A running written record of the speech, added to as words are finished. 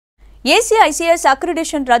ACICS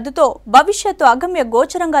Accreditation రద్దుతో భవిష్యత్తు అగమ్య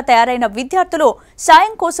గోచరంగా తయారైన విద్యార్థులు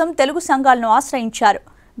సాయం కోసం తెలుగు సంఘాలను ఆశ్రయించారు.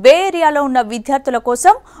 బే ఏరియాలో ఉన్న విద్యార్థుల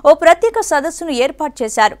కోసం ఓ ప్రత్యేక సదస్సును ఏర్పాటు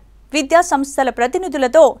చేశారు. విద్యా సంస్థల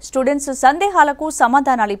ప్రతినిధులతో స్టూడెంట్స్ సందేహాలకు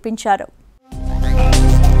సమాధానాలు ఇప్పించారు.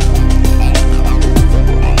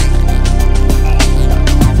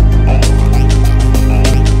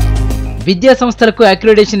 విద్యా సంస్థలకు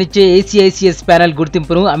అక్రిడేషన్ ఇచ్చే ACICS ప్యానెల్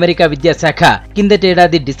గుర్తింపును అమెరికా విద్యాశాఖ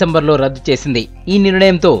కిందటేడాది డిసెంబర్లో రద్దు చేసింది. ఈ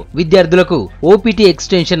నిర్ణయంతో విద్యార్థులకు OPT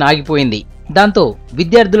ఎక్స్టెన్షన్ ఆగిపోయింది. దాంతో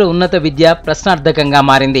విద్యార్థుల ఉన్నత విద్య ప్రశ్నార్థకంగా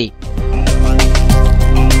మారింది.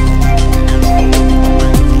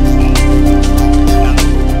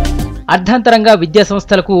 అర్ధాంతరంగా విద్యా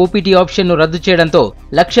సంస్థలకు OPT ఆప్షన్ను రద్దు చేయడంతో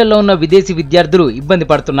లక్షల్లో ఉన్న విదేశీ విద్యార్థులు ఇబ్బంది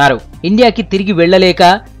పడుతున్నారు. ఇండియాకి తిరిగి వెళ్లలేక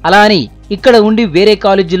అలా అని ఇక్కడ ఉండి వేరే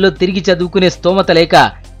కాలేజీల్లో తిరిగి చదువుకునే స్తోమత లేక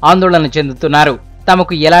ఆందోళన చెందుతున్నారు.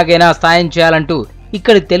 తమకు ఎలాగైనా సాయం చేయాలంటూ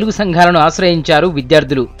ఇక్కడి తెలుగు సంఘాలను ఆశ్రయించారు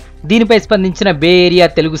విద్యార్థులు. దీనిపై స్పందించిన బే ఏరియా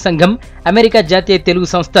తెలుగు సంఘం అమెరికా జాతీయ తెలుగు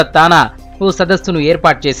సంస్థ తానా ఓ సదస్సును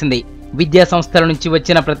ఏర్పాటు చేసింది. విద్యా సంస్థల నుంచి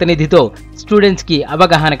వచ్చిన ప్రతినిధితో స్టూడెంట్స్ కి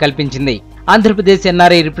అవగాహన కల్పించింది. ఆంధ్రప్రదేశ్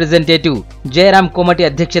NRI రిప్రజెంటేటివ్ జయరాం కోమటి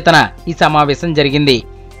అధ్యక్షతన ఈ సమావేశం జరిగింది.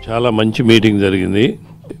 చాలా మంచి మీటింగ్ జరిగింది.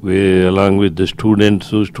 Along with the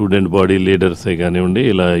students, student body leaders కానివ్వండి,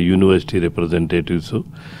 ఇలా యూనివర్సిటీ రిప్రజెంటేటివ్స్,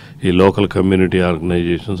 ఈ లోకల్ కమ్యూనిటీ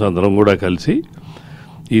ఆర్గనైజేషన్స్ అందరం కూడా కలిసి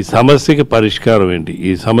ఈ సమస్యకి పరిష్కారం ఏంటి,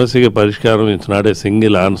 ఈ సమస్యకి పరిష్కారం it's not a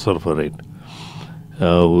single answer for it.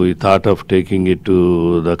 We thought of taking it to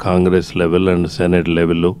the Congress level and Senate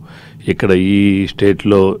level. ఇక్కడ ఈ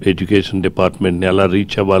స్టేట్లో ఎడ్యుకేషన్ డిపార్ట్మెంట్ని ఎలా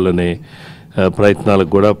రీచ్ అవ్వాలనే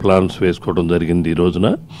ప్రయత్నాలకు కూడా ప్లాన్స్ వేసుకోవడం జరిగింది. ఈ రోజున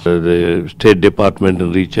స్టేట్ డిపార్ట్మెంట్ని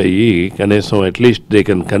రీచ్ అయ్యి కనీసం at least they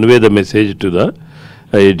can convey the message to the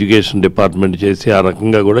education department చేసి ఆ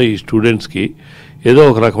రకంగా కూడా ఈ స్టూడెంట్స్కి ఏదో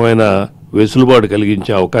ఒక రకమైన వెసులుబాటు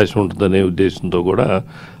కలిగించే అవకాశం ఉంటుందనే ఉద్దేశంతో కూడా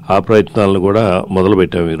ఆ ప్రయత్నాలను కూడా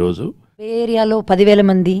మొదలుపెట్టాము ఈరోజు. బే ఏరియాలో 10,000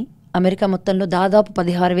 మంది, అమెరికా మొత్తంలో దాదాపు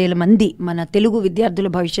 16,000 మంది మన తెలుగు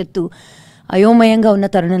విద్యార్థుల భవిష్యత్తు అయోమయంగా ఉన్న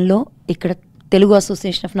తరుణంలో ఇక్కడ Telugu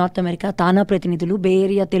association of north America తానా ప్రతినిధులు, బే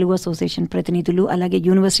ఏరియా తెలుగు అసోసియేషన్ ప్రతినిధులు, అలాగే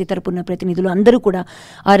యూనివర్సిటీ తరపున ప్రతినిధులు అందరూ కూడా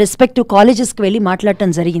ఆ రెస్పెక్టివ్ కాలేజెస్కి వెళ్ళి మాట్లాడటం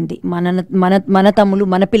జరిగింది. మన తమ్ములు,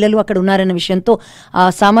 మన పిల్లలు అక్కడ ఉన్నారన్న విషయంతో ఆ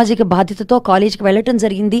సామాజిక బాధ్యతతో కాలేజ్కి వెళ్ళటం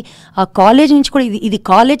జరిగింది. ఆ కాలేజ్ నుంచి కూడా ఇది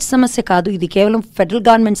కాలేజ్ సమస్య కాదు, ఇది కేవలం ఫెడరల్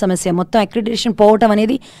గవర్నమెంట్ సమస్య. మొత్తం అక్రిడిటేషన్ పోవటం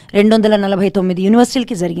అనేది 249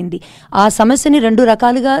 యూనివర్సిటీలకి జరిగింది. ఆ సమస్యని 2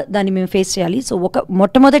 రకాలుగా దాన్ని మేము ఫేస్ చేయాలి. సో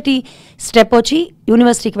మొట్టమొదటి స్టెప్ వచ్చి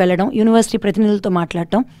యూనివర్సిటీకి వెళ్ళడం, యూనివర్సిటీ ప్రతినిధులతో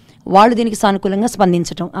మాట్లాడటం, వాళ్ళు దీనికి సానుకూలంగా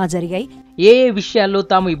స్పందించడం జరిగాయి. ఏ విషయాల్లో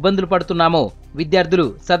తాము ఇబ్బందులు పడుతున్నామో విద్యార్థులు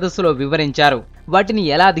సదస్సులో వివరించారు. వాటిని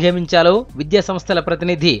ఎలా అధిగమించాలో విద్యా సంస్థల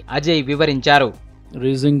ప్రతినిధి అజయ్ వివరించారు.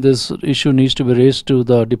 Raising this issue needs to be raised to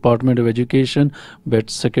the Department of Education,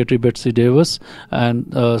 Secretary Betsy Davis,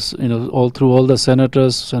 and all the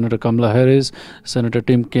senators, Senator Kamala Harris, Senator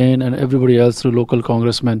Tim Kaine, and everybody else through local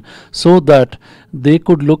congressmen, so that they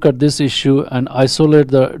could look at this issue and isolate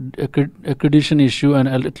the accreditation issue and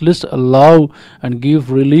at least allow and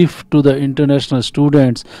give relief to the international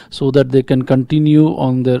students so that they can continue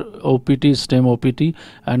on their OPT, STEM OPT,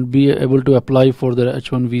 and be able to apply for their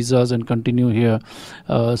H1 visas and continue here.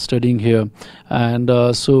 Studying here. And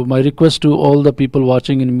so my request to all the people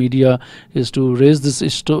watching in media is to raise this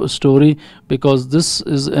story, because this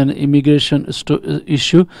is an immigration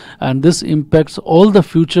issue and this impacts all the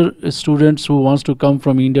future students who wants to come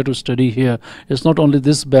from India to study here. It's not only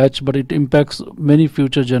this batch, but it impacts many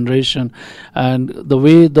future generation. And the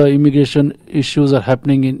way the immigration issues are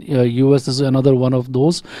happening in US is another one of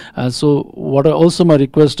those. And so what also my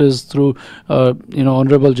request is through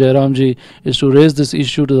Honorable Jairamji is to raise this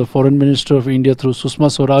issue to the Foreign Minister of India through Sushma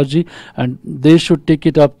Swarajji, and they should take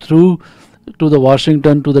it up through to the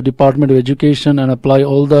Washington, to the Department of Education, and apply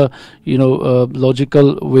all the logical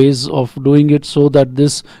ways of doing it so that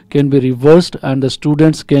this can be reversed and the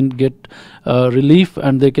students can get relief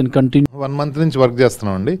and they can continue. 1 month నుంచి work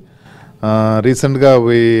చేస్తున్నామండి. రీసెంట్గా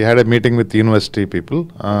we had a meeting with university people,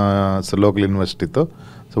 so local యూనివర్సిటీతో.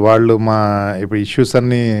 So వాళ్ళు మా ఇప్పుడు issues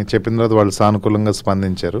అన్నీ చెప్పిన తర్వాత వాళ్ళు సానుకూలంగా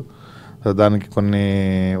స్పందించారు. దానికి కొన్ని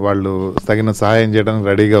వాళ్ళు తగిన సహాయం చేయడానికి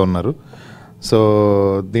రెడీగా ఉన్నారు. సో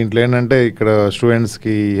దీంట్లో ఏంటంటే ఇక్కడ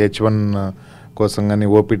స్టూడెంట్స్కి H1 కోసం కానీ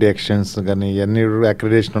OPT ఎక్స్టెన్స్ కానీ ఇవన్నీ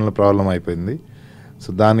అక్రిడిటేషన్ వల్ల ప్రాబ్లం అయిపోయింది. సో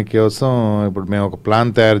దానికోసం ఇప్పుడు మేము ఒక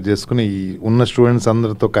ప్లాన్ తయారు చేసుకుని ఉన్న స్టూడెంట్స్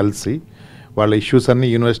అందరితో కలిసి వాళ్ళ ఇష్యూస్ అన్నీ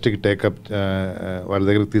యూనివర్సిటీకి టేకప్ వాళ్ళ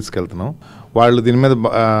దగ్గరికి తీసుకెళ్తున్నాం. వాళ్ళు దీని మీద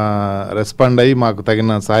రెస్పాండ్ అయ్యి మాకు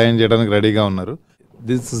తగిన సహాయం చేయడానికి రెడీగా ఉన్నారు.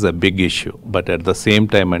 This is a big issue. But at the same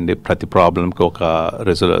time అండి, ప్రతి ప్రాబ్లంకి ఒక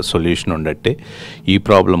సొల్యూషన్ ఉండట్టే ఈ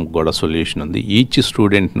ప్రాబ్లంకి కూడా సొల్యూషన్ ఉంది. ఈచ్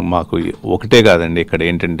స్టూడెంట్ను మాకు ఒకటే కాదండి, ఇక్కడ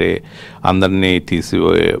ఏంటంటే అందరినీ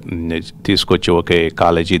తీసుకొచ్చి ఒకే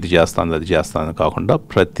కాలేజీ ఇది చేస్తాను అది చేస్తాను కాకుండా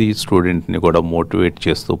ప్రతి స్టూడెంట్ని కూడా మోటివేట్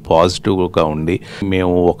చేస్తూ పాజిటివ్గా ఉండి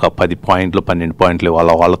మేము ఒక 10 పాయింట్లు 12 పాయింట్లు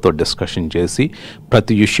వాళ్ళతో డిస్కషన్ చేసి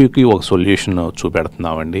ప్రతి ఇష్యూకి ఒక సొల్యూషన్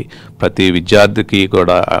చూపెడుతున్నామండి. ప్రతి విద్యార్థికి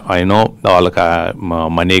కూడా అయినో వాళ్ళకి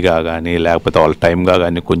మనీగా కానీ లేకపోతే వాళ్ళ టైంగా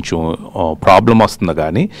కానీ కొంచెం ప్రాబ్లం వస్తుంది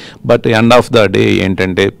కానీ but end of the day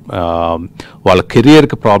ఏంటంటే వాళ్ళ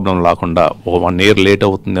కెరియర్కి ప్రాబ్లం లేకుండా 1 year లేట్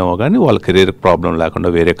అవుతుందేమో కానీ వాళ్ళ కెరియర్కి ప్రాబ్లం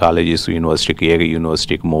లేకుండా వేరే కాలేజెస్ యూనివర్సిటీకి ఏ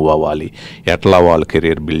యూనివర్సిటీకి మూవ్ అవ్వాలి, ఎట్లా వాళ్ళ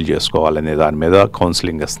కెరియర్ బిల్డ్ చేసుకోవాలనే దాని మీద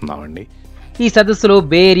కౌన్సిలింగ్ ఇస్తున్నామండి. ఈ సదస్సులో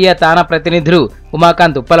బే ఏరియా తానా ప్రతినిధులు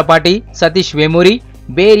ఉమాకాంత్ ఉప్పలపాటి, సతీష్ వేమూరి,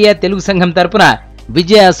 బే ఏరియా తెలుగు సంఘం తరపున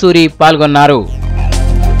విజయ అసూరి పాల్గొన్నారు.